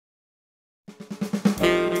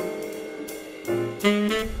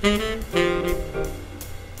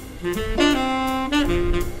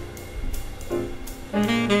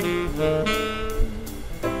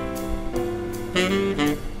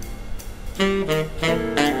Hello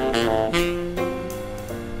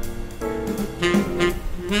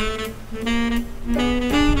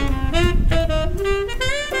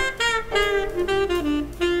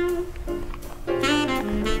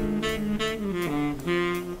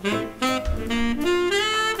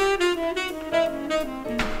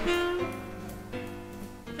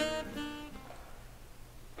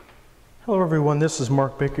everyone, this is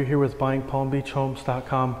Mark Baker here with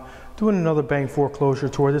buyingpalmbeachhomes.com, doing another bank foreclosure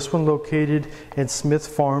tour. This one located in Smith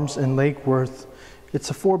Farms in Lake Worth. It's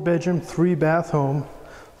a 4-bedroom, 3-bath home,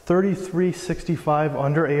 3365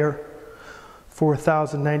 under air,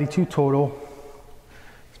 4,092 total.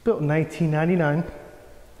 It's built in 1999.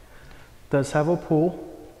 Does have a pool.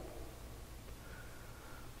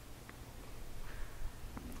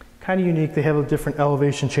 Kind of unique, they have a different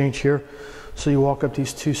elevation change here. So you walk up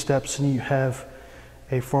these 2 steps and you have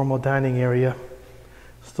a formal dining area.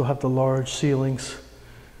 Still have the large ceilings.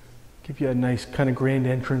 Give you a nice kind of grand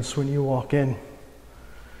entrance when you walk in.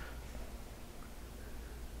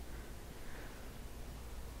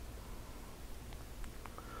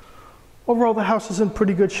 Overall, the house is in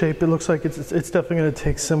pretty good shape. It looks like it's definitely going to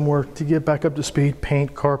take some work to get back up to speed.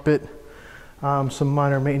 Paint, carpet, some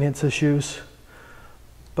minor maintenance issues.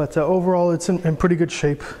 But overall, it's in pretty good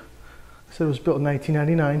shape. I said it was built in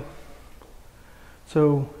 1999.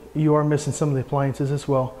 So you are missing some of the appliances as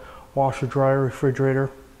well. Washer, dryer, refrigerator.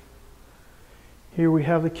 Here we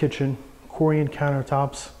have the kitchen, Corian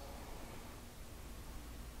countertops.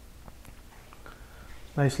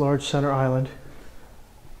 Nice large center island.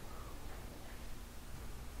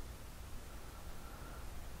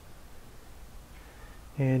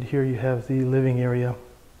 And here you have the living area.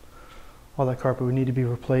 All that carpet would need to be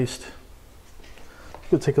replaced.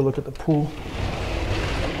 We'll take a look at the pool.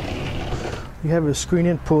 You have a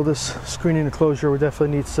screen-in pool. This screen-in enclosure would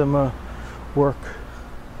definitely need some work.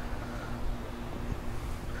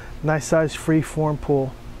 Nice size free-form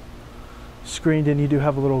pool. Screened in, you do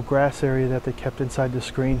have a little grass area that they kept inside the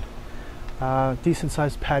screen. Decent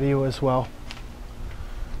sized patio as well.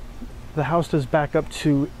 The house does back up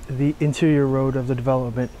to the interior road of the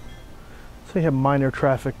development. So you have minor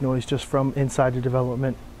traffic noise just from inside the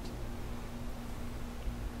development.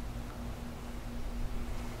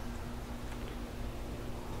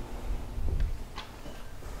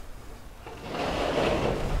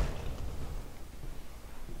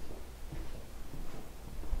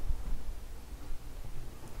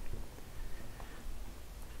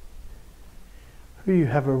 Here you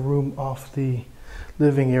have a room off the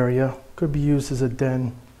living area. Could be used as a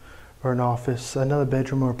den or an office, another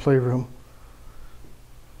bedroom or a playroom.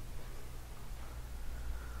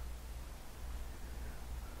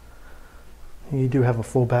 And you do have a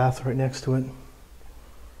full bath right next to it.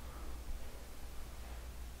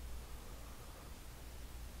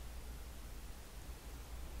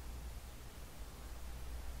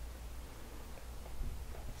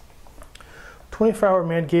 "24-hour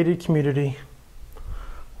man-gated community,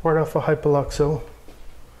 right off of Hypoluxo.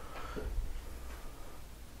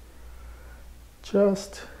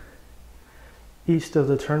 Just east of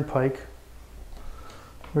the turnpike.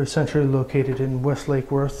 We're centrally located in West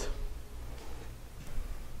Lake Worth.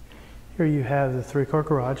 Here you have the 3-car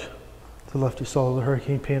garage. To the left you saw the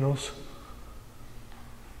hurricane panels.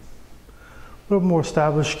 A little more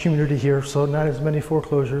established community here, so not as many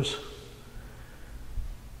foreclosures.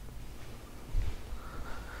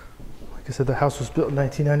 Like I said, the house was built in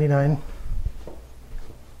 1999.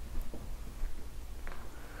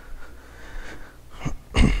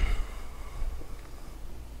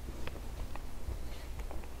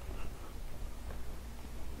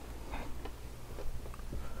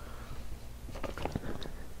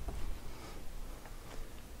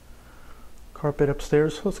 Carpet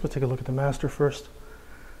upstairs. Let's go take a look at the master first.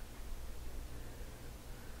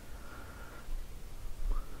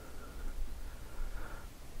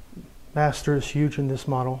 Master is huge in this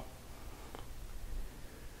model.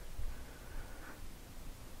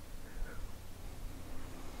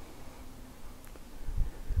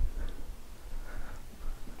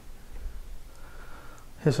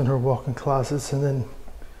 His and her walk-in closets, and then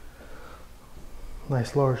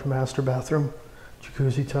nice large master bathroom,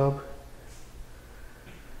 jacuzzi tub.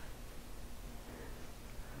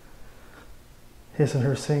 His and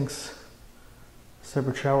her sinks,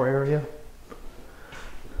 separate shower area.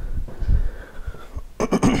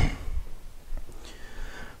 The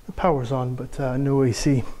power's on, but no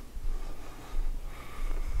AC.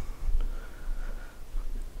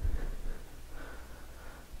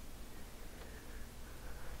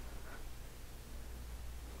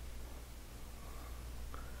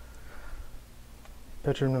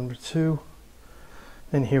 Bedroom number 2.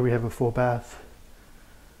 And here we have a full bath.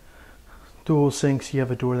 Dual sinks, you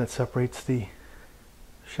have a door that separates the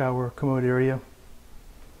shower commode area.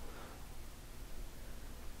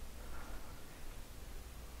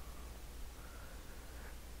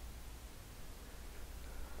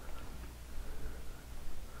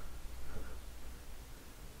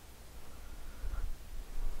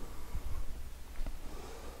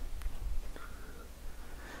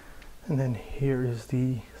 And then here is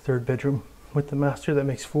the third bedroom with the master. That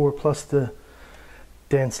makes 4, plus the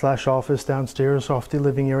den/office downstairs off the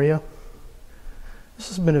living area. This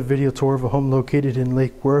has been a video tour of a home located in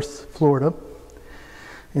Lake Worth, Florida,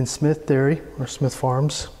 in Smith Dairy, or Smith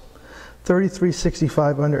Farms.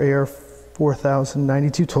 3365 under air,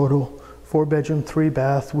 4,092 total, 4 bedroom, 3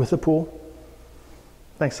 bath with a pool.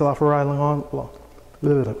 Thanks a lot for riding along.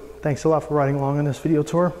 Thanks a lot for riding along on this video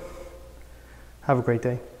tour. Have a great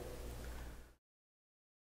day.